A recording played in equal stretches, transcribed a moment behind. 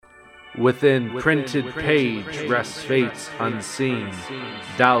Within printed page rests fates unseen,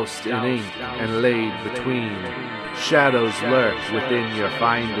 doused in ink and laid between. Shadows lurk within your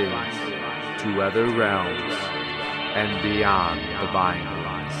findings, to other realms and beyond the bindings.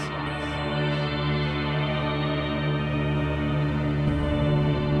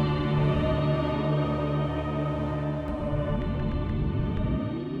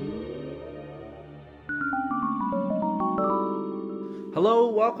 Hello,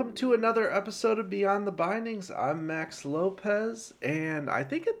 welcome to another episode of Beyond the Bindings. I'm Max Lopez, and I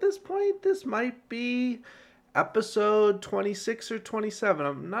think at this point this might be episode 26 or 27.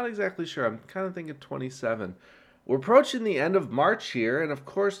 I'm not exactly sure. I'm kind of thinking 27. We're approaching the end of March here, and of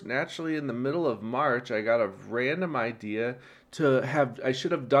course, naturally in the middle of March, I got a random idea I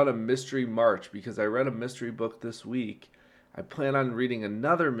should have done a mystery March because I read a mystery book this week. I plan on reading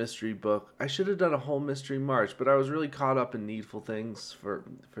another mystery book. I should have done a whole mystery March, but I was really caught up in Needful Things for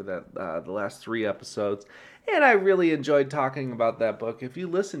that the last 3 episodes, and I really enjoyed talking about that book. If you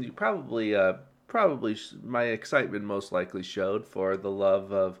listened, you probably my excitement most likely showed for The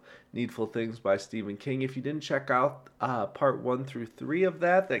Love of Needful Things by Stephen King. If you didn't check out part 1 through 3 of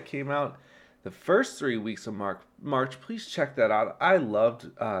that came out the first 3 weeks of March, please check that out. I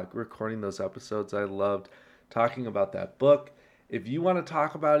loved recording those episodes. I loved talking about that book. If you want to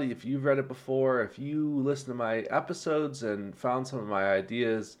talk about it, if you've read it before, if you listen to my episodes and found some of my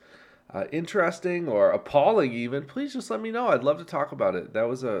ideas interesting or appalling even, please just let me know. I'd love to talk about it. That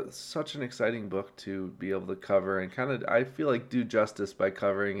was such an exciting book to be able to cover and kind of, I feel like, do justice by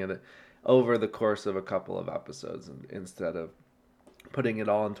covering it over the course of a couple of episodes instead of putting it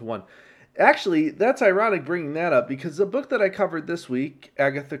all into one. Actually, that's ironic bringing that up because the book that I covered this week,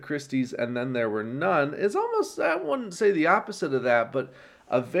 Agatha Christie's And Then There Were None, is almost, I wouldn't say the opposite of that, but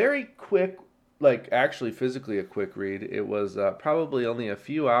a very quick, actually physically a quick read. It was probably only a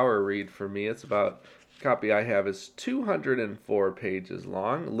few hour read for me. It's about, the copy I have is 204 pages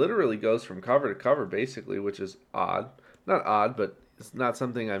long. Literally goes from cover to cover basically, which is odd. Not odd, but it's not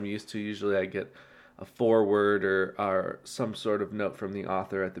something I'm used to. Usually I get a foreword or some sort of note from the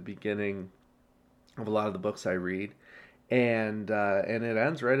author at the beginning of a lot of the books I read, and it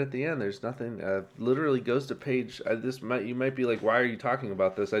ends right at the end. There's nothing. Literally goes to page. You might be like, why are you talking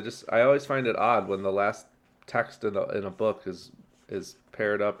about this? I always find it odd when the last text in a book is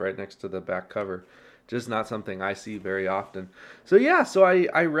paired up right next to the back cover. Just not something I see very often. So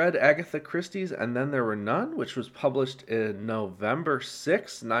I read Agatha Christie's And Then There Were None, which was published in November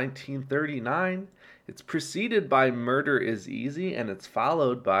 6, 1939. It's preceded by Murder is Easy, and it's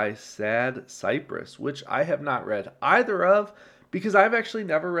followed by Sad Cypress, which I have not read either of because I've actually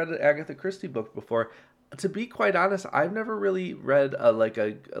never read an Agatha Christie book before. To be quite honest, I've never really read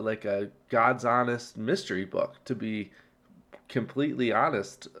a God's Honest mystery book, to be completely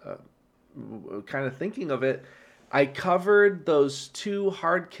honest. Kind of thinking of it, I covered those 2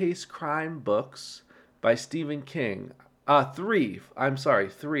 hard case crime books by Stephen King. 3. I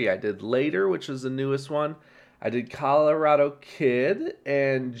did Later, which is the newest one. I did Colorado Kid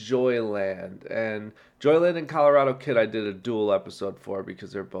and Joyland. And Joyland and Colorado Kid I did a dual episode for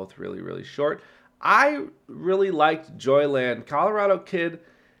because they're both really, really short. I really liked Joyland. Colorado Kid,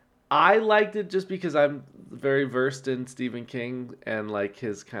 I liked it just because I'm very versed in Stephen King and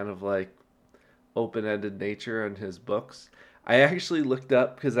his kind of open-ended nature in his books. I actually looked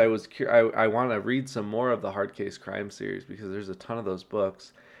up because I was I want to read some more of the Hard Case Crime series because there's a ton of those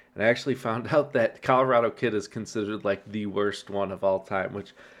books, and I actually found out that Colorado Kid is considered the worst one of all time,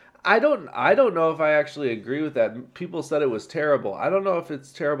 which I don't know if I actually agree with that. People said it was terrible. I don't know if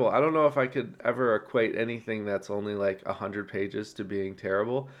it's terrible. I don't know if I could ever equate anything that's only 100 pages to being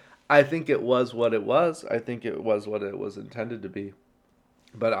terrible. I think it was what it was. I think it was what it was intended to be.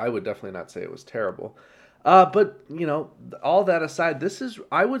 But I would definitely not say it was terrible. But, all that aside, this is,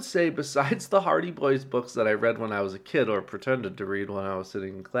 I would say, besides the Hardy Boys books that I read when I was a kid or pretended to read when I was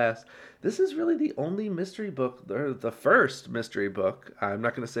sitting in class, this is really the only mystery book, or the first mystery book. I'm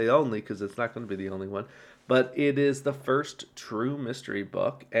not going to say only because it's not going to be the only one, but it is the first true mystery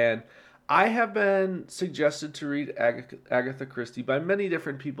book. And I have been suggested to read Agatha Christie by many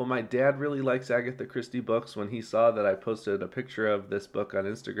different people. My dad really likes Agatha Christie books. When he saw that I posted a picture of this book on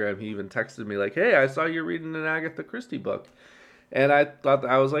Instagram, he even texted me hey, I saw you're reading an Agatha Christie book. And I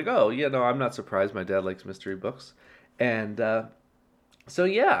was like, oh, I'm not surprised. My dad likes mystery books. And I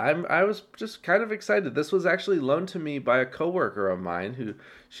was just kind of excited. This was actually loaned to me by a coworker of mine who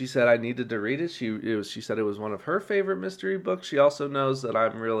she said I needed to read it. She said it was one of her favorite mystery books. She also knows that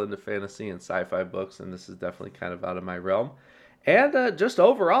I'm real into fantasy and sci-fi books, and this is definitely kind of out of my realm. And just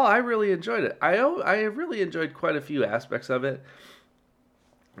overall, I really enjoyed it. I really enjoyed quite a few aspects of it.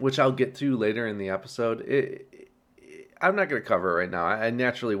 which I'll get to later in the episode. I'm not going to cover it right now. I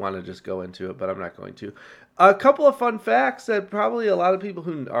naturally want to just go into it, but I'm not going to. A couple of fun facts that probably a lot of people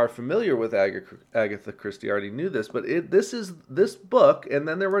who are familiar with Agatha Christie already knew this, but this book, And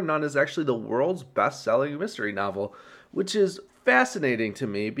Then There Were None, is actually the world's best-selling mystery novel, which is fascinating to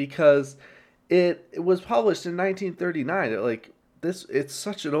me because it was published in 1939. It's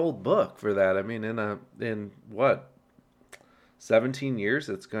such an old book for that. I mean, in what, 17 years,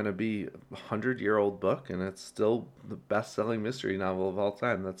 it's going to be a 100-year-old book, and it's still the best-selling mystery novel of all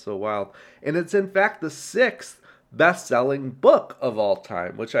time. That's so wild. And it's, in fact, the 6th best-selling book of all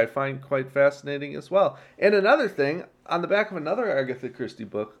time, which I find quite fascinating as well. And another thing, on the back of another Agatha Christie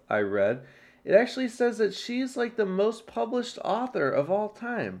book I read, it actually says that she's like the most published author of all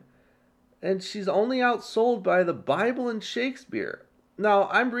time. And she's only outsold by the Bible and Shakespeare. Now,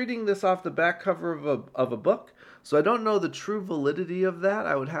 I'm reading this off the back cover of a book, so I don't know the true validity of that.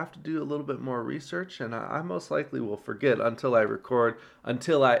 I would have to do a little bit more research, and I most likely will forget until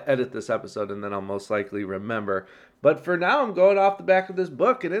I edit this episode, and then I'll most likely remember. But for now, I'm going off the back of this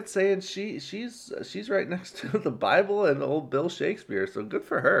book, and it's saying she's right next to the Bible and old Bill Shakespeare, so good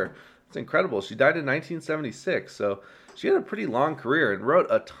for her. It's incredible. She died in 1976, so she had a pretty long career and wrote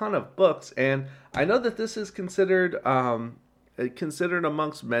a ton of books, and I know that this is considered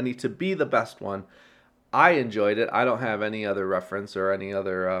amongst many to be the best one. I enjoyed it. I don't have any other reference or any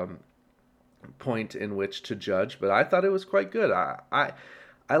other point in which to judge, but I thought it was quite good. I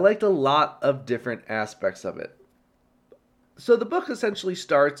liked a lot of different aspects of it. So the book essentially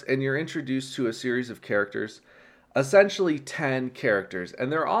starts, and you're introduced to a series of characters, essentially 10 characters, and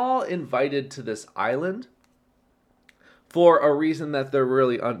they're all invited to this island for a reason that they're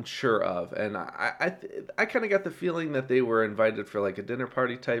really unsure of. And I kind of got the feeling that they were invited for like a dinner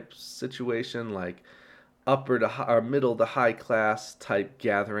party type situation, like upper to high, or middle to high class type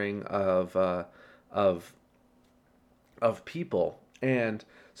gathering of people. And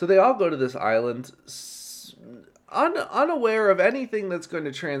so they all go to this island unaware of anything that's going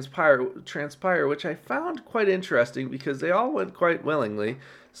to transpire, which I found quite interesting because they all went quite willingly.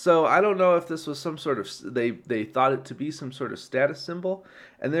 So I don't know if this was some sort of, they thought it to be some sort of status symbol,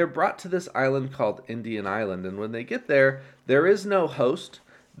 and they're brought to this island called Indian Island. And when they get there, there is no host.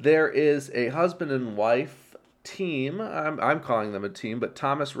 There is a husband and wife team. I'm calling them a team, but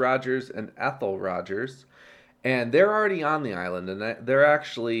Thomas Rogers and Ethel Rogers, and they're already on the island, and they're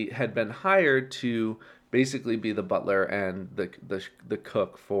actually had been hired to basically be the butler and the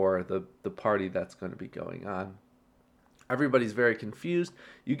cook for the party that's going to be going on. Everybody's very confused.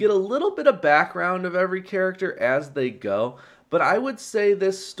 You get a little bit of background of every character as they go, but I would say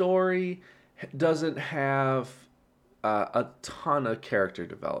this story doesn't have a ton of character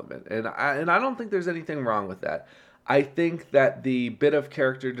development, and I don't think there's anything wrong with that. I think that the bit of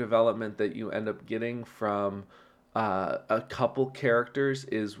character development that you end up getting from a couple characters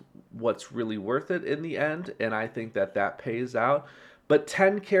is what's really worth it in the end, and I think that pays out. But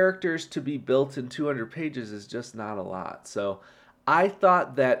 10 characters to be built in 200 pages is just not a lot. So I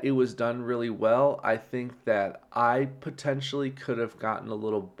thought that it was done really well. I think that I potentially could have gotten a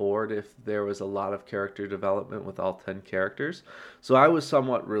little bored if there was a lot of character development with all 10 characters. So I was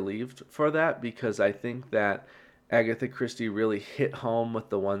somewhat relieved for that because I think that Agatha Christie really hit home with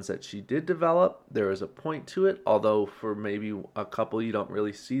the ones that she did develop. There was a point to it, although for maybe a couple you don't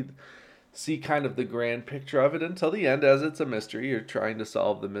really see kind of the grand picture of it until the end, as it's a mystery. You're trying to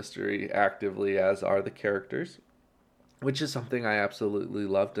solve the mystery actively, as are the characters, which is something I absolutely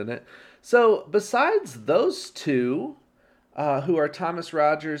loved in it. So besides those two, who are Thomas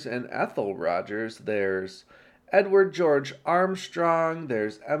Rogers and Ethel Rogers, there's Edward George Armstrong,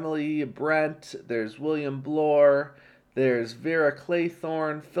 there's Emily Brent, there's William Blore, there's Vera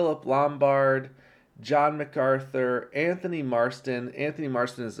Claythorne, Philip Lombard, John MacArthur, Anthony Marston. Anthony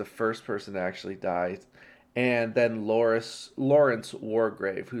Marston is the first person to actually die. And then Lawrence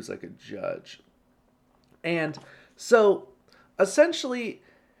Wargrave, who's like a judge. And so, essentially,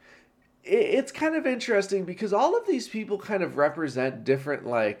 it's kind of interesting because all of these people kind of represent different,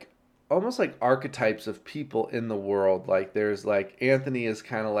 like, almost like archetypes of people in the world. Like, there's, like, Anthony is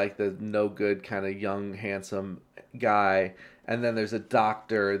kind of like the no-good kind of young, handsome guy. And then there's a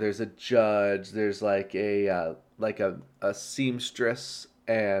doctor, there's a judge, there's like a seamstress,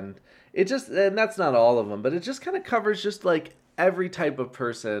 and that's not all of them, but it just kind of covers just like every type of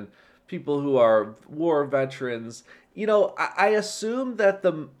person, people who are war veterans. You know, I assume that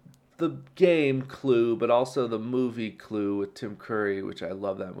the game Clue, but also the movie Clue with Tim Curry, which I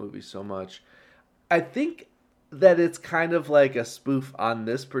love that movie so much. I think that it's kind of like a spoof on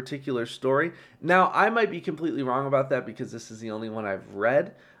this particular story. Now, I might be completely wrong about that because this is the only one I've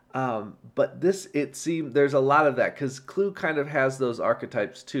read. But this, it seemed, there's a lot of that because Clue kind of has those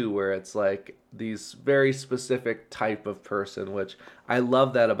archetypes too, where it's like these very specific type of person, which I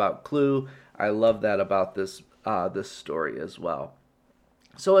love that about Clue. I love that about this story as well.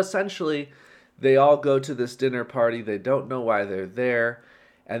 So essentially, they all go to this dinner party. They don't know why they're there.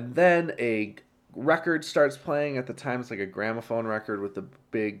 And then a record starts playing. At the time, it's like a gramophone record with a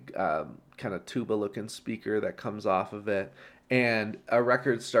big kind of tuba looking speaker that comes off of it. And a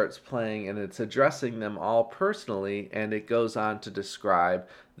record starts playing, and it's addressing them all personally. And it goes on to describe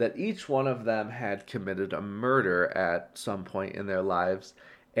that each one of them had committed a murder at some point in their lives.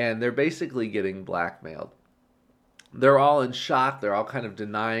 And they're basically getting blackmailed. They're all in shock. They're all kind of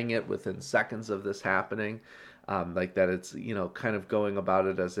denying it within seconds of this happening. Like that it's, kind of going about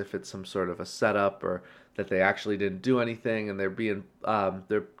it as if it's some sort of a setup or that they actually didn't do anything and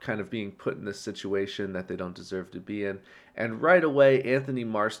they're kind of being put in this situation that they don't deserve to be in. And right away, Anthony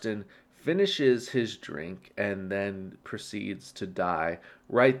Marston finishes his drink and then proceeds to die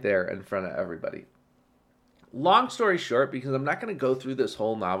right there in front of everybody. Long story short, because I'm not going to go through this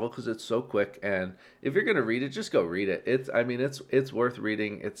whole novel because it's so quick, and if you're going to read it, just go read it. It's worth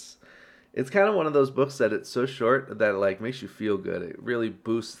reading. It's kind of one of those books that it's so short that it like makes you feel good. It really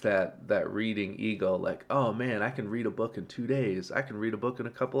boosts that reading ego. Like, oh man, I can read a book in 2 days. I can read a book in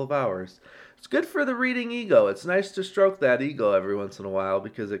a couple of hours. It's good for the reading ego. It's nice to stroke that ego every once in a while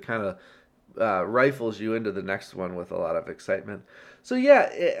because it kind of rifles you into the next one with a lot of excitement. So yeah,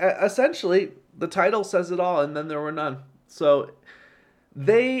 essentially the title says it all, and then there were none. So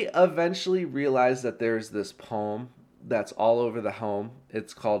they eventually realize that there's this poem that's all over the home.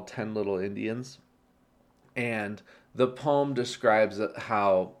 It's called 10 Little Indians. And the poem describes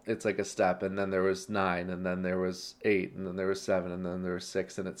how it's like a step, and then there was 9, and then there was 8, and then there was 7, and then there was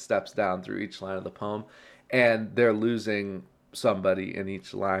 6, and it steps down through each line of the poem. And they're losing somebody in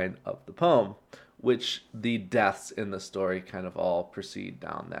each line of the poem, which the deaths in the story kind of all proceed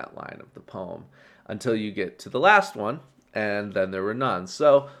down that line of the poem until you get to the last one, and then there were none.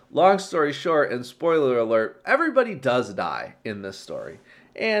 So, long story short, and spoiler alert, everybody does die in this story.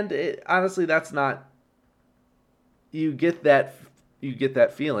 And honestly, that's not... You get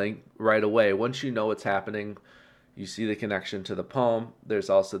that feeling right away. Once you know what's happening, you see the connection to the poem. There's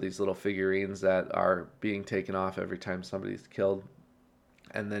also these little figurines that are being taken off every time somebody's killed.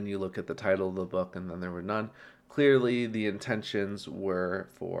 And then you look at the title of the book, and then there were none. Clearly, the intentions were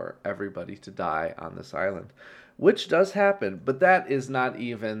for everybody to die on this island, which does happen. But that is not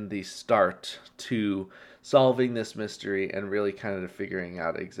even the start to solving this mystery and really kind of figuring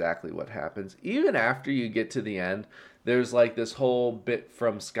out exactly what happens. Even after you get to the end, there's like this whole bit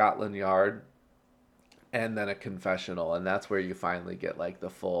from Scotland Yard and then a confessional, and that's where you finally get like the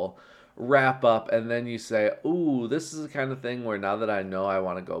full wrap up, and then you say, ooh, this is the kind of thing where now that I know, I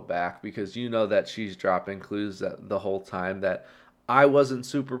want to go back, because you know that she's dropping clues that the whole time that I wasn't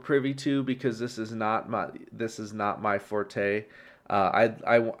super privy to, because this is not my forte.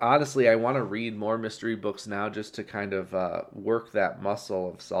 I honestly, I want to read more mystery books now just to kind of work that muscle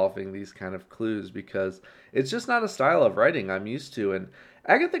of solving these kind of clues, because it's just not a style of writing I'm used to. And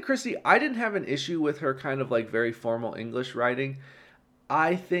Agatha Christie, I didn't have an issue with her kind of like very formal English writing.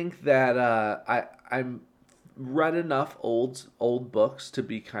 I think that I'm read enough old books to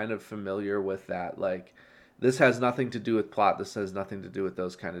be kind of familiar with that. Like, this has nothing to do with plot. This has nothing to do with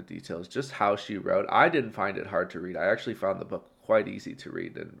those kind of details. Just how she wrote. I didn't find it hard to read. I actually found the book quite easy to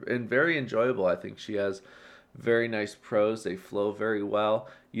read and very enjoyable. I think she has very nice prose. They flow very well.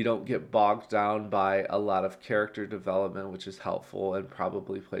 You don't get bogged down by a lot of character development, which is helpful and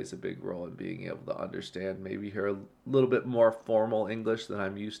probably plays a big role in being able to understand maybe her a little bit more formal English than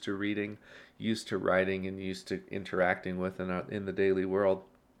I'm used to reading, used to writing, and used to interacting with in the daily world.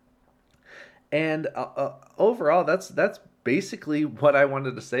 And overall, that's basically what I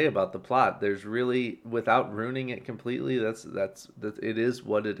wanted to say about the plot. There's really, without ruining it completely, that's it is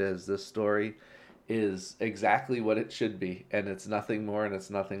what it is. This story is exactly what it should be, and it's nothing more and it's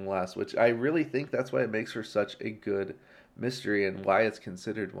nothing less, which I really think that's why it makes her such a good mystery and why it's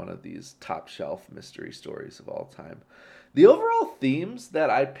considered one of these top shelf mystery stories of all time. The overall themes that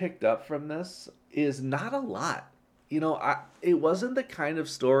I picked up from this is not a lot. It wasn't the kind of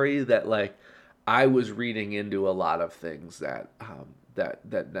story that like I was reading into a lot of things that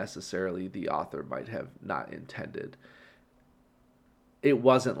necessarily the author might have not intended. it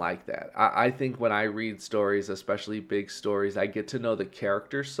wasn't like that. I think when I read stories, especially big stories, I get to know the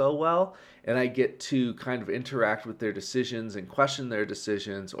characters so well, and I get to kind of interact with their decisions and question their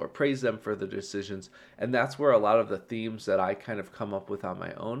decisions or praise them for the decisions. And that's where a lot of the themes that I kind of come up with on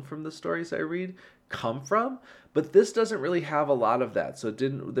my own from the stories I read come from. But this doesn't really have a lot of that. So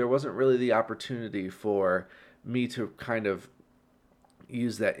there wasn't really the opportunity for me to kind of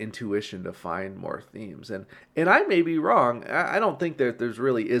use that intuition to find more themes. And I may be wrong. I don't think that there's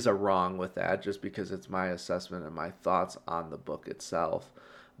really is a wrong with that, just because it's my assessment and my thoughts on the book itself.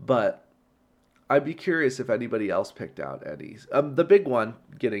 But I'd be curious if anybody else picked out Eddie's. The big one,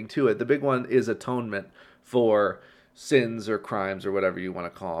 getting to it, the big one is atonement for sins or crimes or whatever you want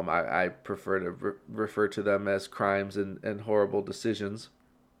to call them. I prefer to refer to them as crimes and horrible decisions.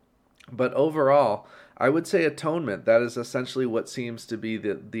 But overall, I would say atonement. That is essentially what seems to be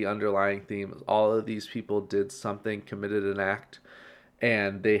the underlying theme. All of these people did something, committed an act,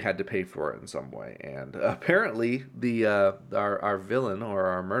 and they had to pay for it in some way. And apparently, our villain or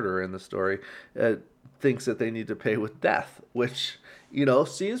our murderer in the story thinks that they need to pay with death, which,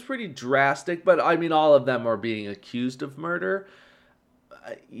 seems pretty drastic. But I mean, all of them are being accused of murder.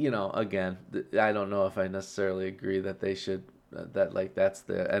 Again, I don't know if I necessarily agree that they should. That's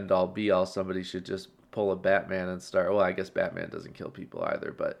the end all be all. Somebody should just pull a Batman and start. Well, I guess Batman doesn't kill people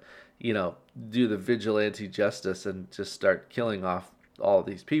either, but do the vigilante justice and just start killing off all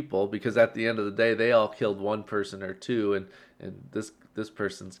these people, because at the end of the day, they all killed one person or two, and this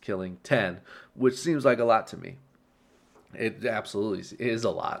person's killing 10, which seems like a lot to me. It absolutely is a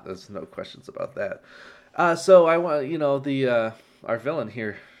lot. There's no questions about that. So I want our villain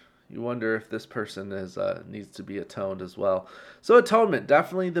here. You wonder if this person needs to be atoned as well. So atonement,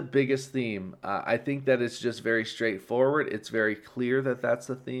 definitely the biggest theme. I think that it's just very straightforward. It's very clear that that's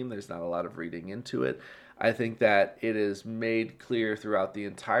the theme. There's not a lot of reading into it. I think that it is made clear throughout the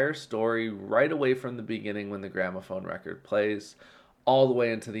entire story, right away from the beginning when the gramophone record plays, all the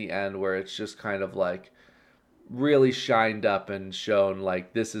way into the end, where it's just kind of like really shined up and shown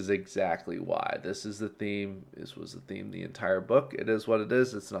like this is exactly why. This is the theme. This was the theme the entire book. It is what it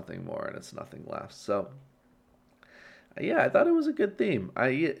is. It's nothing more and it's nothing less. So yeah, I thought it was a good theme.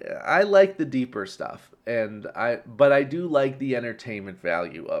 I like the deeper stuff, but I do like the entertainment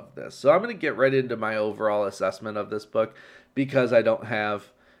value of this. So I'm going to get right into my overall assessment of this book, because I don't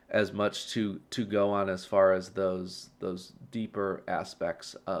have as much to go on as far as those deeper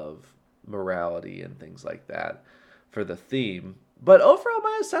aspects of morality and things like that for the theme. But overall,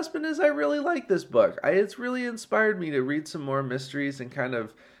 my assessment is I really like this book. It's really inspired me to read some more mysteries and kind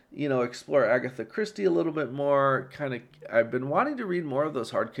of, explore Agatha Christie a little bit more. I've been wanting to read more of those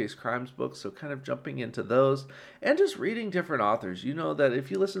hard case crimes books, so kind of jumping into those and just reading different authors. You know that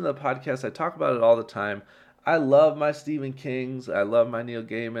if you listen to the podcast, I talk about it all the time. I love my Stephen Kings. I love my Neil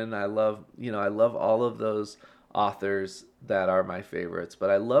Gaiman. I love all of those authors that are my favorites, but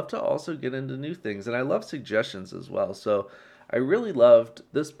I love to also get into new things, and I love suggestions as well. So I really loved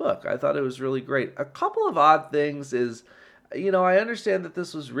this book. I thought it was really great. A couple of odd things is, I understand that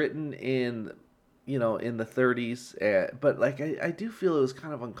this was written in the 30s, but I do feel it was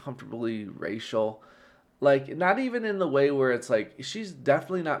kind of uncomfortably racial. Not even in the way where it's like, she's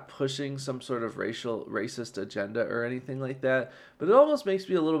definitely not pushing some sort of racist agenda or anything like that. But it almost makes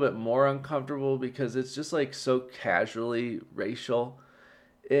me a little bit more uncomfortable because it's just so casually racial.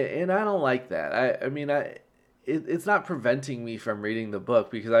 And I don't like that. It's not preventing me from reading the book,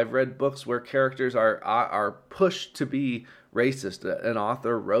 because I've read books where characters are pushed to be racist. An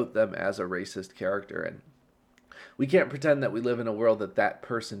author wrote them as a racist character. And we can't pretend that we live in a world that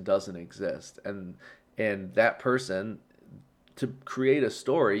person doesn't exist. And that person, to create a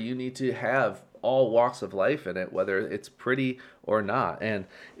story, you need to have all walks of life in it, whether it's pretty or not. And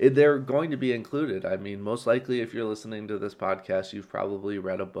they're going to be included. I mean, most likely if you're listening to this podcast, you've probably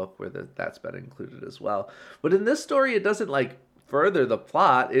read a book where that's been included as well. But in this story, it doesn't further the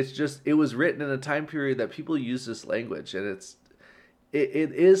plot. It's just, it was written in a time period that people use this language. And it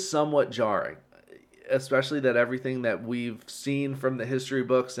is somewhat jarring. Especially that everything that we've seen from the history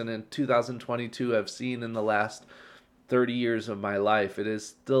books and in 2022 have seen in the last 30 years of my life, it is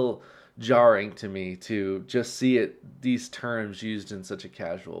still jarring to me to just see these terms used in such a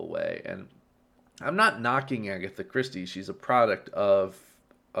casual way. And I'm not knocking Agatha Christie. She's a product of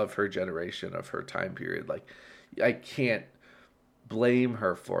her generation, of her time period. I can't blame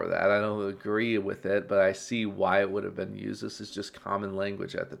her for that. I don't agree with it, but I see why it would have been used. This is just common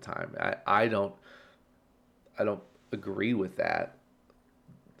language at the time. I don't agree with that,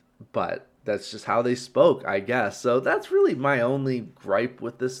 but that's just how they spoke, I guess. So that's really my only gripe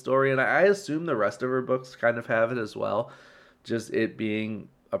with this story, and I assume the rest of her books kind of have it as well. just it being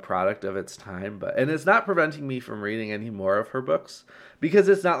a product of its time. And it's not preventing me from reading any more of her books, because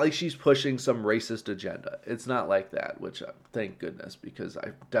it's not like she's pushing some racist agenda. It's not like that, which thank goodness, because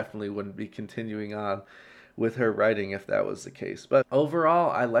I definitely wouldn't be continuing on with her writing if that was the case. But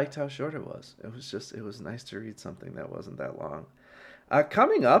overall, I liked how short it was. It was nice to read something that wasn't that long.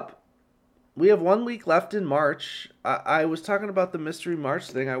 Coming up, we have 1 week left in March. I was talking about the Mystery March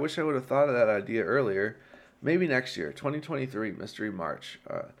thing. I wish I would have thought of that idea earlier. Maybe next year, 2023, Mystery March.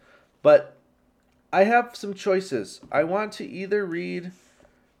 But I have some choices. I want to either read...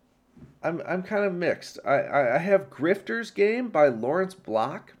 I'm kind of mixed. I have Grifter's Game by Lawrence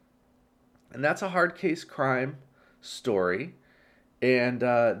Block. And that's a hard case crime story. And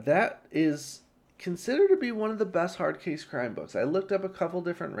that is considered to be one of the best hard case crime books. I looked up a couple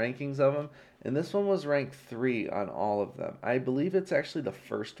different rankings of them, and this one was ranked 3 on all of them. I believe it's actually the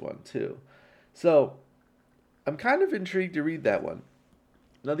first one, too. So I'm kind of intrigued to read that one.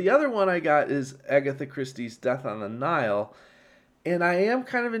 Now, the other one I got is Agatha Christie's Death on the Nile. And I am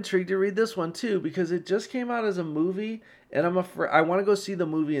kind of intrigued to read this one, too, because it just came out as a movie, and I want to go see the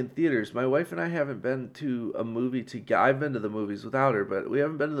movie in theaters. My wife and I haven't been to a movie together. I've been to the movies without her, but we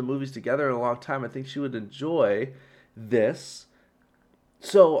haven't been to the movies together in a long time. I think she would enjoy this.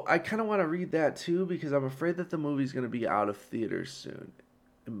 So I kind of want to read that, too, because I'm afraid that the movie's going to be out of theaters soon.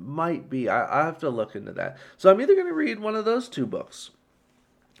 It might be. I have to look into that. So I'm either going to read one of those 2 books.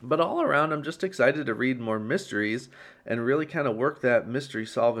 But all around, I'm just excited to read more mysteries and really kind of work that mystery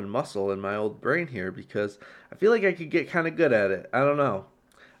solving muscle in my old brain here, because I feel like I could get kind of good at it. I don't know.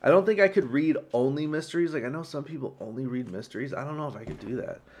 I don't think I could read only mysteries. Like, I know some people only read mysteries. I don't know if I could do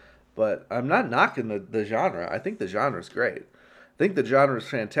that. But I'm not knocking the genre. I think the genre is great. I think the genre is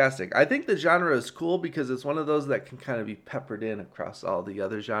fantastic. I think the genre is cool because it's one of those that can kind of be peppered in across all the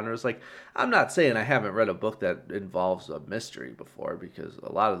other genres. Like, I'm not saying I haven't read a book that involves a mystery before, because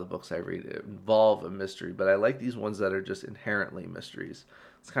a lot of the books I read involve a mystery, but I like these ones that are just inherently mysteries.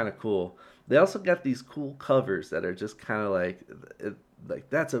 It's kind of cool. They also got these cool covers that are just kind of like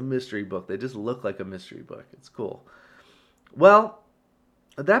that's a mystery book. They just look like a mystery book. It's cool. Well,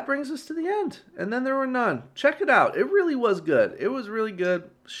 that brings us to the end. And then there were none. Check it out. It really was good. It was really good.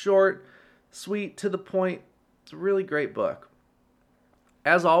 Short, sweet, to the point. It's a really great book.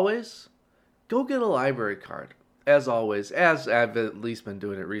 As always, go get a library card. As always, as I've at least been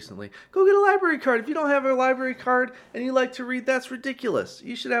doing it recently, go get a library card. If you don't have a library card and you like to read, that's ridiculous.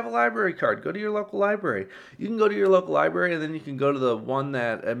 You should have a library card. Go to your local library. You can go to your local library, and then you can go to the one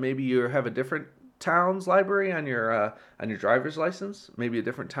that maybe you have a different town's library on your driver's license, maybe a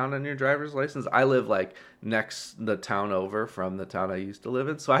different town on your driver's license. I live like next the town over from the town I used to live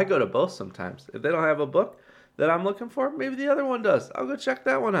in, so I go to both sometimes. If they don't have a book that I'm looking for, maybe the other one does. I'll go check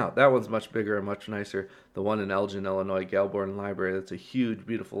that one out. That one's much bigger and much nicer. The one in Elgin, Illinois, Galborn Library. That's a huge,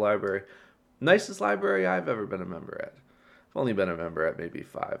 beautiful library. Nicest library I've ever been a member at. I've only been a member at maybe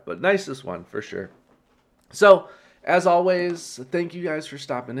 5, but nicest one for sure. So, as always, thank you guys for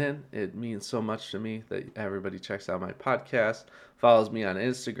stopping in. It means so much to me that everybody checks out my podcast, follows me on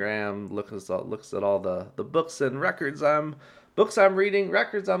Instagram, looks at all the books and records I'm reading,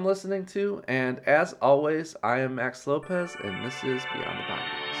 records I'm listening to. And as always, I am Max Lopez, and this is Beyond the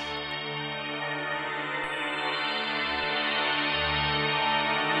Bindings.